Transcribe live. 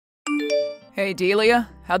Hey Delia,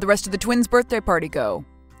 how'd the rest of the twins' birthday party go?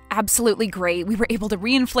 Absolutely great. We were able to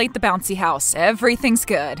reinflate the bouncy house. Everything's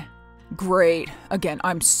good. Great. Again,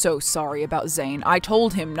 I'm so sorry about Zane. I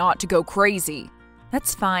told him not to go crazy.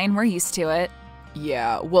 That's fine. We're used to it.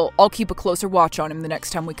 Yeah, well, I'll keep a closer watch on him the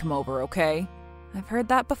next time we come over, okay? I've heard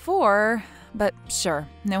that before, but sure,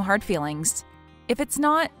 no hard feelings. If it's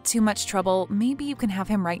not too much trouble, maybe you can have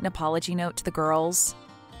him write an apology note to the girls.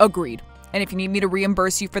 Agreed. And if you need me to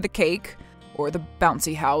reimburse you for the cake, or the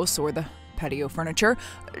bouncy house, or the patio furniture,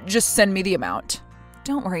 just send me the amount.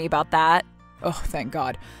 Don't worry about that. Oh, thank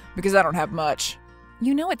God, because I don't have much.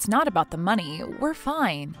 You know it's not about the money. We're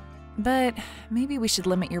fine. But maybe we should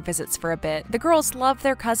limit your visits for a bit. The girls love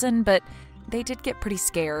their cousin, but they did get pretty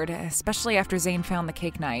scared, especially after Zane found the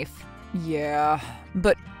cake knife. Yeah,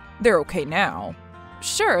 but they're okay now.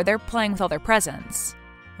 Sure, they're playing with all their presents.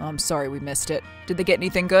 I'm sorry we missed it. Did they get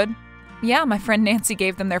anything good? Yeah, my friend Nancy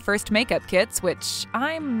gave them their first makeup kits, which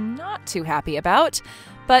I'm not too happy about.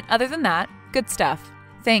 But other than that, good stuff.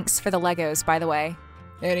 Thanks for the Legos, by the way.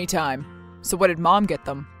 Anytime. So what did Mom get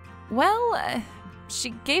them? Well,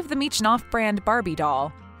 she gave them each an off-brand Barbie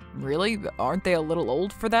doll. Really? Aren't they a little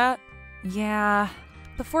old for that? Yeah.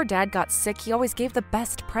 Before Dad got sick, he always gave the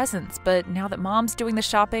best presents, but now that Mom's doing the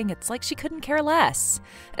shopping, it's like she couldn't care less.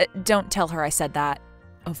 Don't tell her I said that.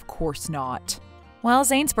 Of course not. Well,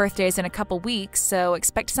 Zane's birthday's in a couple weeks, so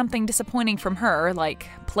expect something disappointing from her, like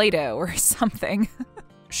Play-Doh or something.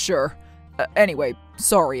 Sure. Anyway,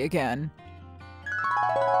 sorry again.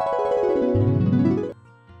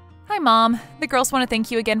 Hi, Mom. The girls want to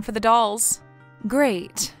thank you again for the dolls.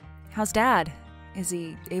 Great. How's Dad? Is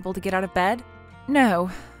he able to get out of bed?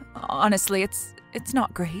 No. Honestly, it's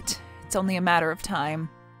not great. It's only a matter of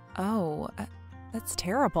time. Oh, that's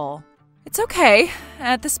terrible. It's okay.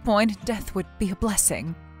 At this point, death would be a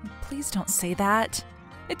blessing. Please don't say that.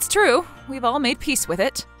 It's true. We've all made peace with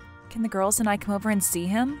it. Can the girls and I come over and see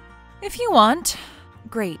him? If you want.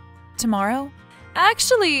 Great. Tomorrow?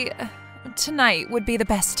 Actually, tonight would be the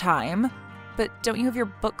best time. But don't you have your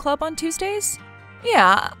book club on Tuesdays?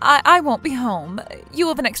 Yeah, I won't be home. You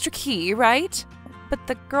have an extra key, right? But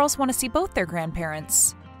the girls want to see both their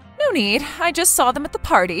grandparents. No need. I just saw them at the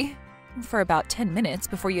party. For about 10 minutes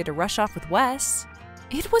before you had to rush off with Wes.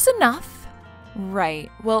 It was enough.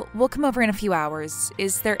 Right. Well, we'll come over in a few hours.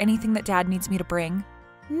 Is there anything that Dad needs me to bring?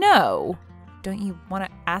 No. Don't you want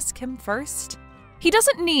to ask him first? He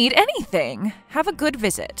doesn't need anything. Have a good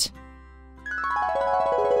visit.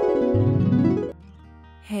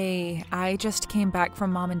 Hey, I just came back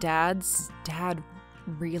from Mom and Dad's. Dad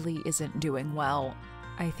really isn't doing well.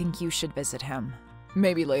 I think you should visit him.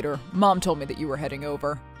 Maybe later. Mom told me that you were heading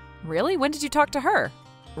over. Really? When did you talk to her?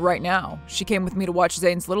 Right now. She came with me to watch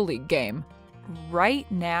Zane's Little League game. Right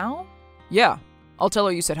now? Yeah. I'll tell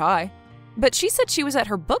her you said hi. But she said she was at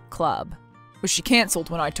her book club. But she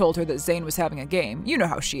canceled when I told her that Zane was having a game. You know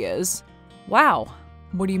how she is. Wow.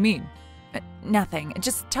 What do you mean? Nothing.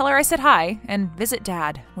 Just tell her I said hi and visit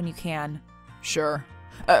Dad when you can. Sure.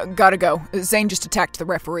 Gotta go. Zane just attacked the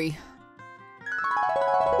referee.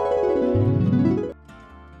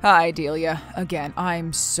 Hi, Delia. Again,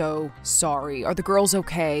 I'm so sorry. Are the girls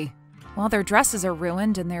okay? Well, their dresses are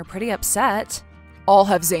ruined and they're pretty upset. I'll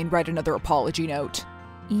have Zane write another apology note.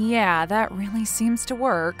 Yeah, that really seems to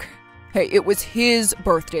work. Hey, it was his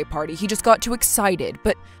birthday party. He just got too excited,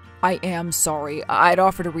 but I am sorry. I'd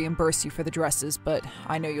offer to reimburse you for the dresses, but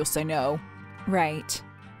I know you'll say no. Right.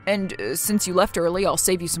 And since you left early, I'll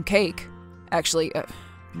save you some cake. Actually,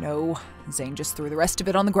 no. Zane just threw the rest of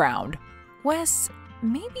it on the ground. Wes,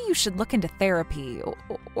 maybe you should look into therapy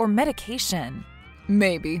or medication.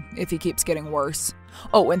 Maybe, if he keeps getting worse.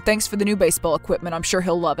 Oh, and thanks for the new baseball equipment. I'm sure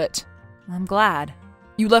he'll love it. I'm glad.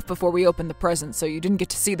 You left before we opened the present, so you didn't get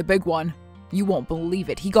to see the big one. You won't believe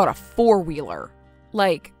it. He got a four-wheeler.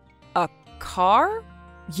 Like, a car?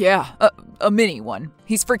 Yeah, a mini one.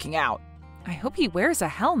 He's freaking out. I hope he wears a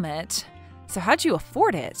helmet. So how'd you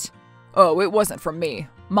afford it? Oh, it wasn't from me.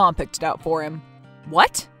 Mom picked it out for him.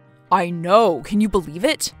 What? I know. Can you believe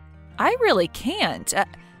it? I really can't.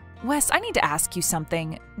 Wes, I need to ask you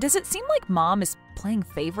something. Does it seem like Mom is playing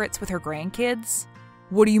favorites with her grandkids?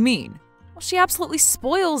 What do you mean? Well, she absolutely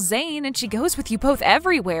spoils Zane and she goes with you both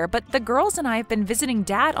everywhere, but the girls and I have been visiting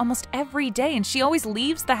Dad almost every day and she always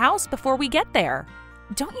leaves the house before we get there.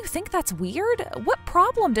 Don't you think that's weird? What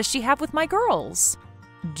problem does she have with my girls?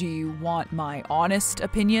 Do you want my honest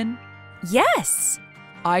opinion? Yes!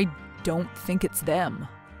 I don't think it's them.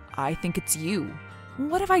 I think it's you.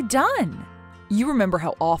 What have I done? You remember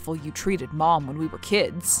how awful you treated Mom when we were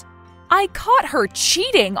kids. I caught her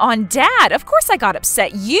cheating on Dad. Of course I got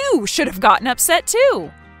upset. You should have gotten upset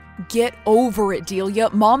too. Get over it, Delia.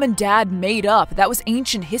 Mom and Dad made up. That was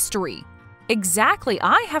ancient history. Exactly.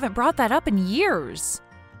 I haven't brought that up in years.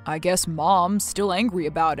 I guess Mom's still angry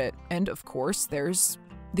about it. And of course, there's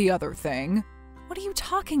the other thing. What are you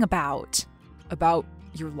talking about? About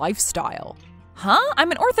your lifestyle. Huh?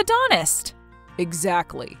 I'm an orthodontist.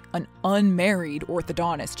 Exactly. An unmarried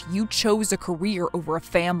orthodontist. You chose a career over a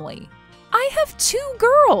family. I have 2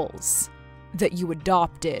 girls. That you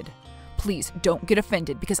adopted. Please don't get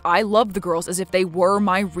offended because I love the girls as if they were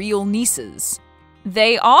my real nieces.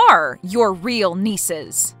 They are your real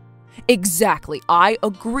nieces. Exactly. I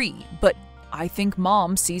agree. But I think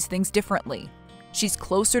Mom sees things differently. She's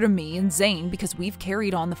closer to me and Zane because we've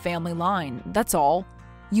carried on the family line. That's all.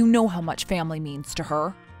 You know how much family means to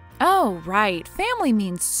her. Oh, right. Family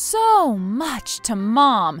means so much to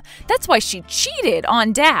Mom. That's why she cheated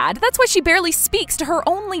on Dad. That's why she barely speaks to her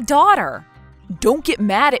only daughter. Don't get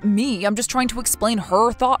mad at me. I'm just trying to explain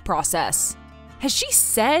her thought process. Has she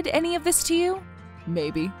said any of this to you?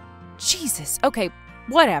 Maybe. Jesus. Okay,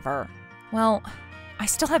 whatever. Well, I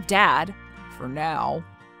still have Dad. For now.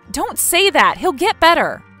 Don't say that. He'll get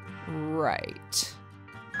better. Right.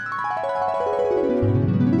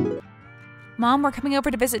 Mom, we're coming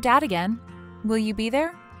over to visit Dad again. Will you be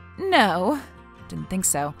there? No. Didn't think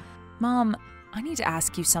so. Mom, I need to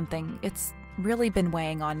ask you something. It's really been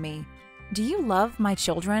weighing on me. Do you love my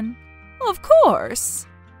children? Of course.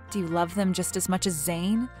 Do you love them just as much as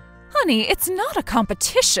Zane? Honey, it's not a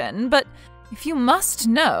competition, but if you must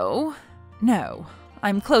know, no,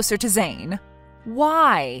 I'm closer to Zane.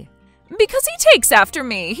 Why? Because he takes after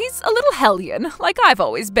me. He's a little hellion, like I've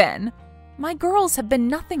always been. My girls have been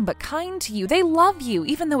nothing but kind to you. They love you,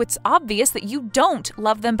 even though it's obvious that you don't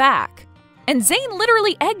love them back. And Zane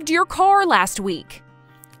literally egged your car last week.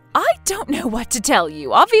 I don't know what to tell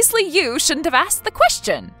you. Obviously, you shouldn't have asked the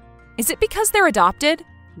question. Is it because they're adopted?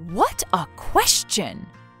 What a question.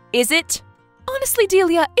 Is it? Honestly,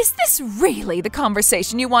 Delia, is this really the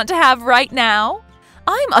conversation you want to have right now?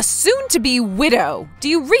 I'm a soon-to-be widow. Do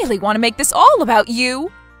you really want to make this all about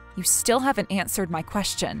you? You still haven't answered my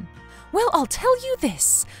question. Well, I'll tell you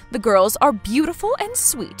this. The girls are beautiful and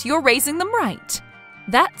sweet. You're raising them right.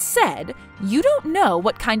 That said, you don't know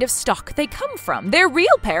what kind of stock they come from. Their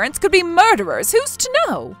real parents could be murderers. Who's to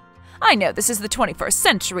know? I know this is the 21st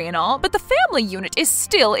century and all, but the family unit is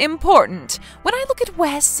still important. When I look at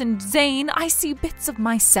Wes and Zane, I see bits of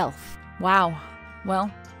myself. Wow.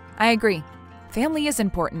 Well, I agree. Family is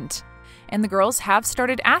important. And the girls have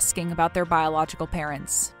started asking about their biological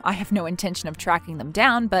parents. I have no intention of tracking them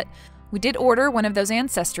down, but we did order one of those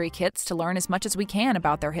ancestry kits to learn as much as we can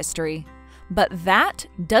about their history. But that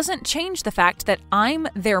doesn't change the fact that I'm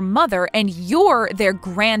their mother and you're their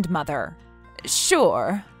grandmother.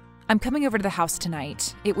 Sure. I'm coming over to the house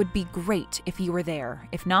tonight. It would be great if you were there.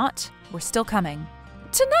 If not, we're still coming.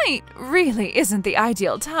 Tonight really isn't the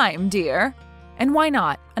ideal time, dear. And why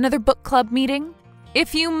not? Another book club meeting?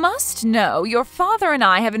 If you must know, your father and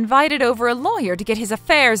I have invited over a lawyer to get his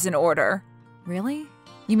affairs in order. Really?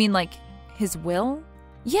 You mean like his will?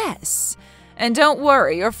 Yes. And don't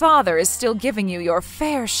worry, your father is still giving you your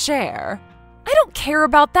fair share. I don't care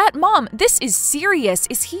about that, Mom. This is serious.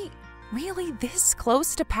 Is he really this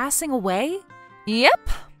close to passing away? Yep.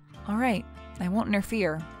 All right. I won't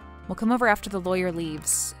interfere. We'll come over after the lawyer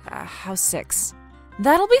leaves. How's 6?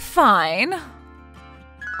 That'll be fine.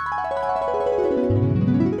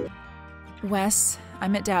 Wes,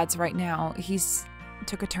 I'm at Dad's right now. He's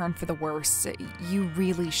took a turn for the worse. You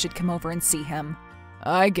really should come over and see him.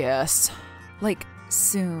 I guess. Like,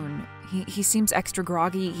 soon. He seems extra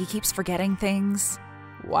groggy. He keeps forgetting things.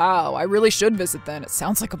 Wow, I really should visit then. It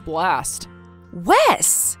sounds like a blast.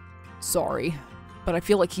 Wes! Sorry, but I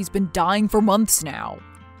feel like he's been dying for months now.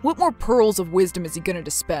 What more pearls of wisdom is he gonna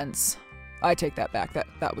dispense? I take that back.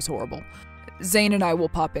 That was horrible. Zane and I will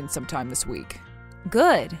pop in sometime this week.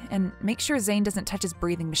 Good. And make sure Zane doesn't touch his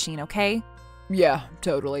breathing machine, okay? Yeah,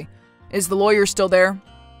 totally. Is the lawyer still there?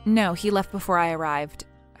 No, he left before I arrived.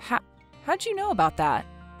 How'd you know about that?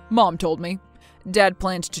 Mom told me. Dad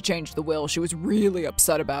planned to change the will. She was really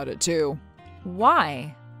upset about it, too.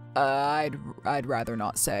 Why? I'd rather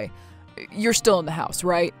not say. You're still in the house,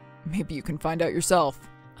 right? Maybe you can find out yourself.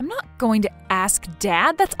 I'm not going to ask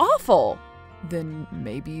Dad. That's awful. Then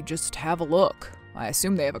maybe just have a look. I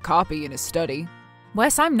assume they have a copy in his study.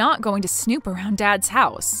 Wes, I'm not going to snoop around Dad's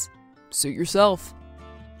house. Suit yourself.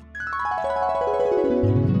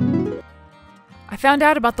 I found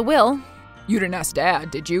out about the will. You didn't ask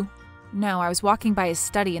Dad, did you? No, I was walking by his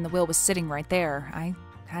study and the will was sitting right there. I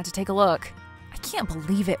had to take a look. I can't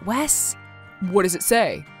believe it, Wes. What does it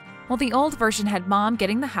say? Well, the old version had Mom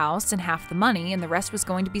getting the house and half the money, and the rest was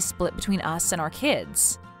going to be split between us and our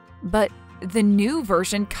kids. But the new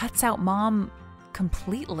version cuts out Mom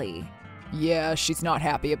completely. Yeah, she's not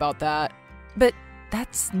happy about that. But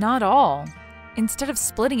that's not all. Instead of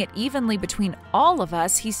splitting it evenly between all of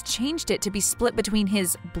us, he's changed it to be split between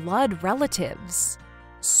his blood relatives.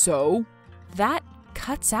 So? That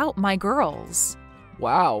cuts out my girls.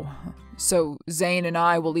 Wow. So Zane and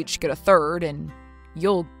I will each get a third, and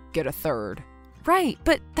you'll get a third. Right,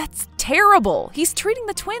 but that's terrible. He's treating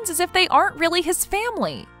the twins as if they aren't really his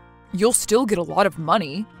family. You'll still get a lot of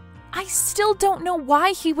money. I still don't know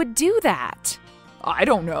why he would do that. I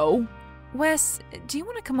don't know. Wes, do you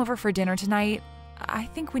want to come over for dinner tonight? I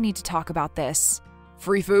think we need to talk about this.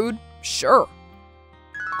 Free food? Sure.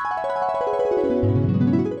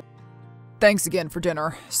 Thanks again for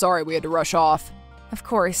dinner. Sorry we had to rush off. Of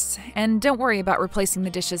course, and don't worry about replacing the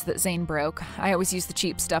dishes that Zane broke. I always use the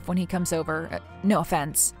cheap stuff when he comes over. No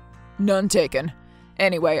offense. None taken.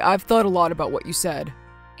 Anyway, I've thought a lot about what you said.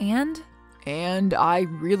 And? And I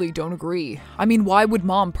really don't agree. I mean, why would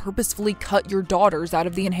Mom purposefully cut your daughters out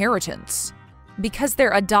of the inheritance? Because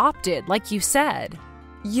they're adopted, like you said.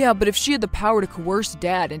 Yeah, but if she had the power to coerce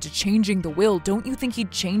Dad into changing the will, don't you think he'd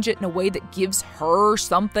change it in a way that gives her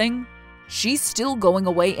something? She's still going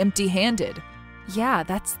away empty-handed. Yeah,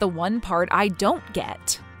 that's the one part I don't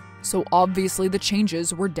get. So obviously the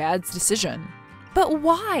changes were Dad's decision. But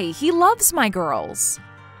why? He loves my girls.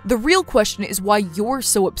 The real question is why you're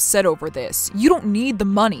so upset over this. You don't need the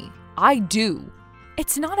money. I do.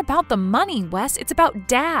 It's not about the money, Wes. It's about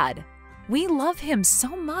Dad. We love him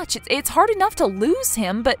so much. It's hard enough to lose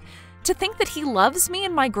him, but to think that he loves me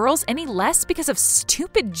and my girls any less because of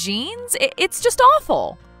stupid genes, it's just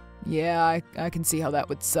awful. Yeah, I can see how that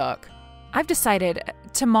would suck. I've decided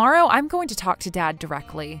tomorrow I'm going to talk to Dad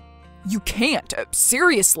directly. You can't.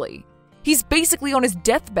 Seriously. He's basically on his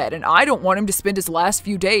deathbed, and I don't want him to spend his last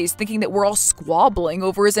few days thinking that we're all squabbling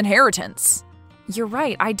over his inheritance. You're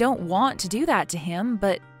right, I don't want to do that to him,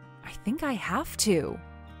 but I think I have to.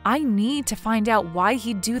 I need to find out why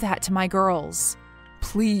he'd do that to my girls.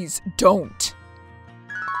 Please don't.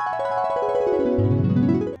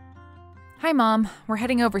 Hi, Mom. We're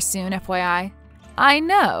heading over soon, FYI. I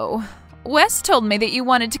know. Wes told me that you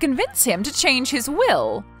wanted to convince him to change his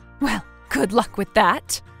will. Well, good luck with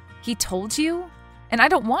that. He told you? And I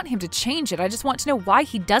don't want him to change it. I just want to know why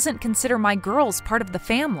he doesn't consider my girls part of the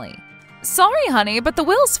family. Sorry, honey, but the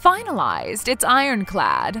will's finalized. It's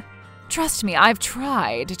ironclad. Trust me, I've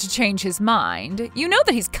tried to change his mind. You know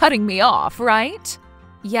that he's cutting me off, right?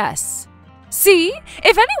 Yes. See?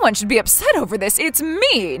 If anyone should be upset over this, it's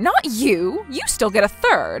me, not you. You still get a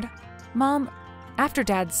third. Mom, after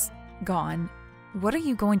Dad's gone, what are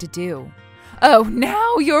you going to do? Oh,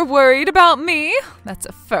 now you're worried about me? That's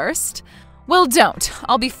a first. Well, don't.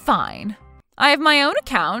 I'll be fine. I have my own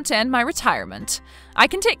account and my retirement. I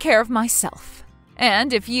can take care of myself.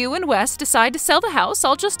 And if you and Wes decide to sell the house,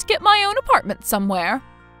 I'll just get my own apartment somewhere.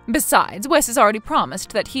 Besides, Wes has already promised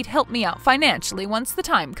that he'd help me out financially once the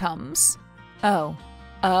time comes. Oh,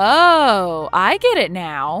 I get it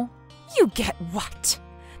now. You get what?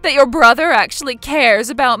 That your brother actually cares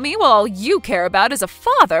about me while all you care about is a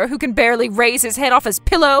father who can barely raise his head off his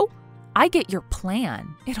pillow? I get your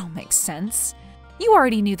plan. It all makes sense. You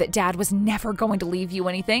already knew that Dad was never going to leave you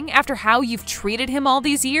anything. After how you've treated him all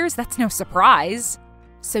these years, that's no surprise.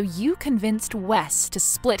 So you convinced Wes to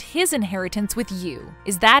split his inheritance with you.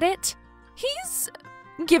 Is that it? He's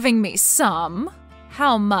giving me some.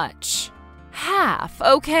 How much? Half,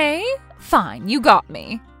 okay? Fine, you got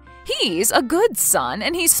me. He's a good son,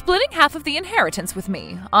 and he's splitting half of the inheritance with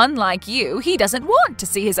me. Unlike you, he doesn't want to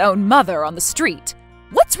see his own mother on the street.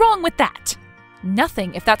 What's wrong with that?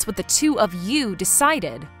 Nothing if that's what the two of you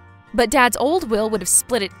decided. But Dad's old will would have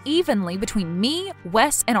split it evenly between me,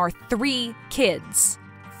 Wes, and our 3 kids.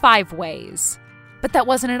 5 ways. But that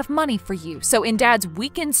wasn't enough money for you, so in Dad's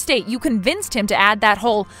weakened state, you convinced him to add that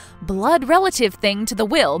whole blood relative thing to the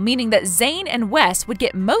will, meaning that Zane and Wes would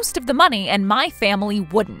get most of the money and my family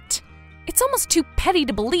wouldn't. It's almost too petty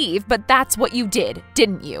to believe, but that's what you did,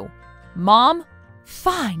 didn't you? Mom?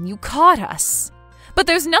 Fine, you caught us. But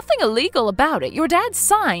there's nothing illegal about it. Your dad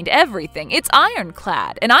signed everything. It's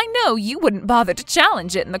ironclad, and I know you wouldn't bother to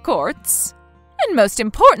challenge it in the courts. And most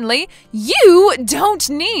importantly, you don't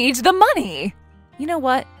need the money. You know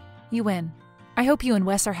what? You win. I hope you and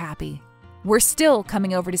Wes are happy. We're still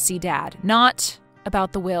coming over to see Dad. Not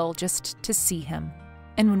about the will, just to see him.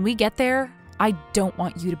 And when we get there, I don't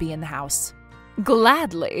want you to be in the house.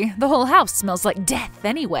 Gladly. The whole house smells like death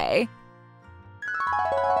anyway.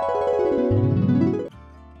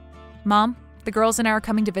 Mom, The girls and I are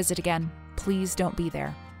coming to visit again. Please don't be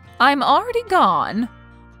there. I'm already gone.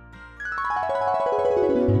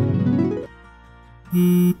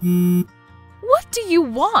 What do you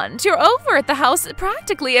want? You're over at the house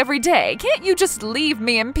practically every day. Can't you just leave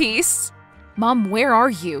me in peace? Mom, where are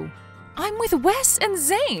you? I'm with Wes and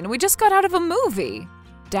Zane. We just got out of a movie.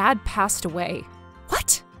 Dad passed away.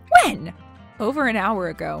 What? When? Over an hour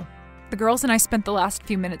ago. The girls and I spent the last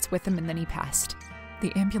few minutes with him and then he passed.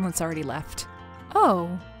 The ambulance already left.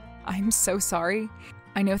 Oh. I'm so sorry.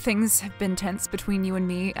 I know things have been tense between you and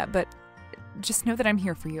me, but just know that I'm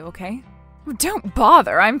here for you, okay? Don't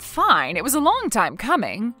bother, I'm fine. It was a long time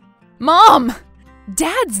coming. Mom!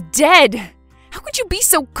 Dad's dead! How could you be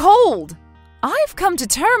so cold? I've come to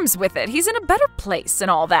terms with it. He's in a better place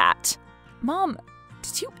and all that. Mom,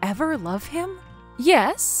 did you ever love him?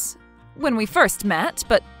 Yes, when we first met,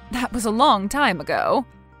 but that was a long time ago.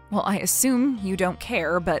 Well, I assume you don't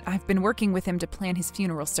care, but I've been working with him to plan his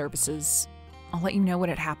funeral services. I'll let you know when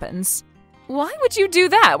it happens. Why would you do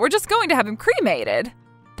that? We're just going to have him cremated.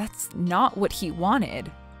 That's not what he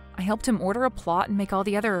wanted. I helped him order a plot and make all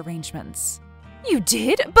the other arrangements. You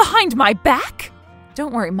did? Behind my back?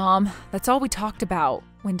 Don't worry, Mom. That's all we talked about.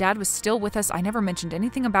 When Dad was still with us, I never mentioned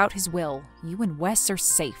anything about his will. You and Wes are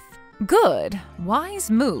safe. Good. Wise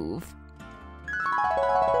move.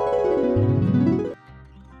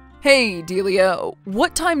 Hey, Delia.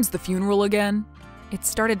 What time's the funeral again? It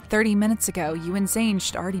started 30 minutes ago. You and Zane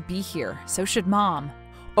should already be here. So should Mom.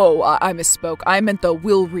 Oh, I misspoke. I meant the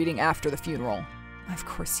will reading after the funeral. Of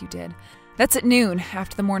course you did. That's at noon,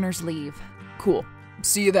 after the mourners leave. Cool.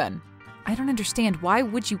 See you then. I don't understand. Why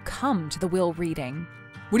would you come to the will reading?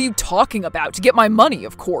 What are you talking about? To get my money,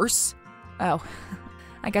 of course. Oh,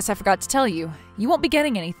 I guess I forgot to tell you. You won't be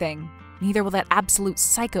getting anything. Neither will that absolute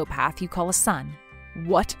psychopath you call a son.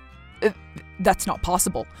 What? That's not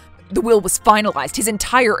possible. The will was finalized. His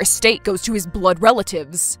entire estate goes to his blood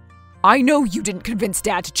relatives. I know you didn't convince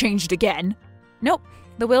Dad to change it again. Nope,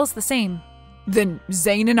 the will's the same. Then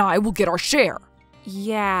Zane and I will get our share.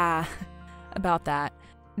 Yeah, about that.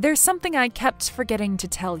 There's something I kept forgetting to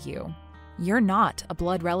tell you. You're not a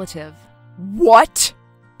blood relative. What?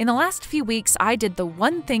 In the last few weeks, I did the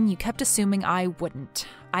one thing you kept assuming I wouldn't.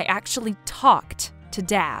 I actually talked to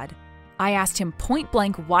Dad. I asked him point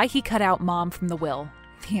blank why he cut out Mom from the will.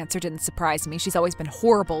 The answer didn't surprise me. She's always been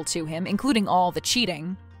horrible to him, including all the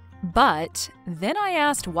cheating. But then I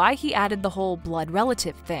asked why he added the whole blood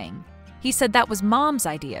relative thing. He said that was Mom's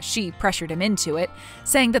idea. She pressured him into it,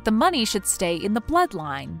 saying that the money should stay in the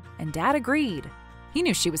bloodline, and Dad agreed. He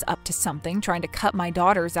knew she was up to something, trying to cut my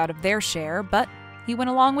daughters out of their share, but he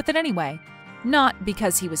went along with it anyway. Not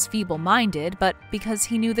because he was feeble-minded, but because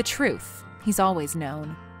he knew the truth. He's always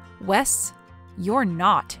known. Wes, you're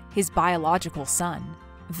not his biological son.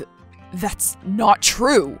 That's not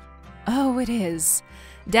true. Oh, it is.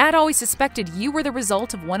 Dad always suspected you were the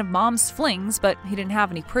result of one of Mom's flings, but he didn't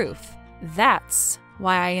have any proof. That's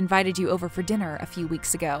why I invited you over for dinner a few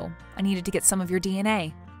weeks ago. I needed to get some of your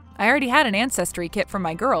DNA. I already had an ancestry kit from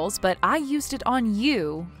my girls, but I used it on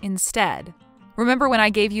you instead. Remember when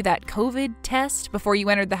I gave you that COVID test before you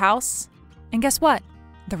entered the house? And guess what?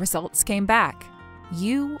 The results came back.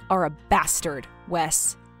 You are a bastard,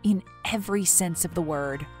 Wes, in every sense of the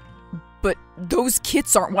word. But those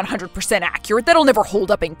kits aren't 100% accurate. That'll never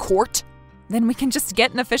hold up in court. Then we can just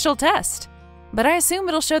get an official test. But I assume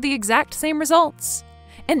it'll show the exact same results.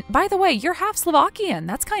 And by the way, you're half Slovakian.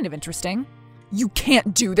 That's kind of interesting. You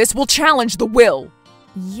can't do this. We'll challenge the will.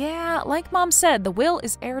 Yeah, like Mom said, the will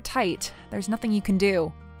is airtight. There's nothing you can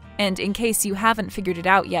do. And in case you haven't figured it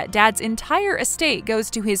out yet, Dad's entire estate goes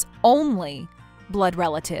to his only blood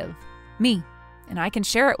relative, me. And I can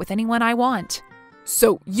share it with anyone I want.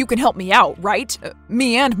 So you can help me out, right?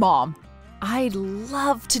 Me and Mom. I'd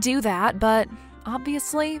love to do that, but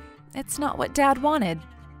obviously, it's not what Dad wanted.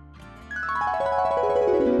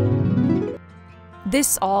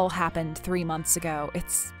 This all happened 3 months ago.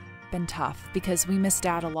 It's been tough because we miss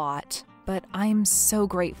Dad a lot, but I'm so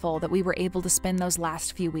grateful that we were able to spend those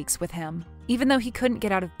last few weeks with him. Even though he couldn't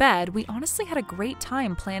get out of bed, we honestly had a great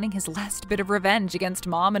time planning his last bit of revenge against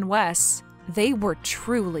Mom and Wes. They were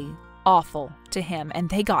truly awful to him, and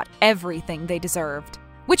they got everything they deserved.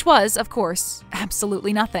 Which was, of course,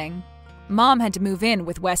 absolutely nothing. Mom had to move in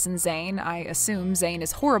with Wes and Zane. I assume Zane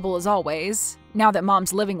is horrible as always. Now that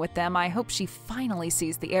Mom's living with them, I hope she finally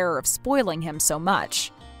sees the error of spoiling him so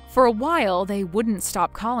much. For a while, they wouldn't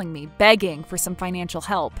stop calling me, begging for some financial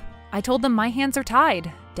help. I told them my hands are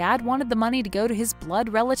tied. Dad wanted the money to go to his blood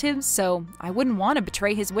relatives, so I wouldn't want to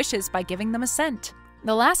betray his wishes by giving them a cent.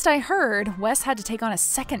 The last I heard, Wes had to take on a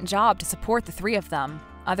second job to support the three of them.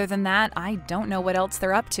 Other than that, I don't know what else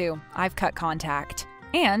they're up to. I've cut contact.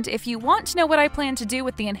 And if you want to know what I plan to do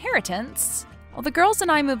with the inheritance, well, the girls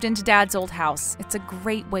and I moved into Dad's old house. It's a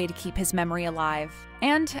great way to keep his memory alive.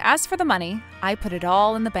 And as for the money, I put it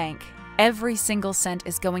all in the bank. Every single cent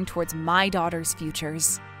is going towards my daughter's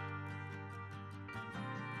futures.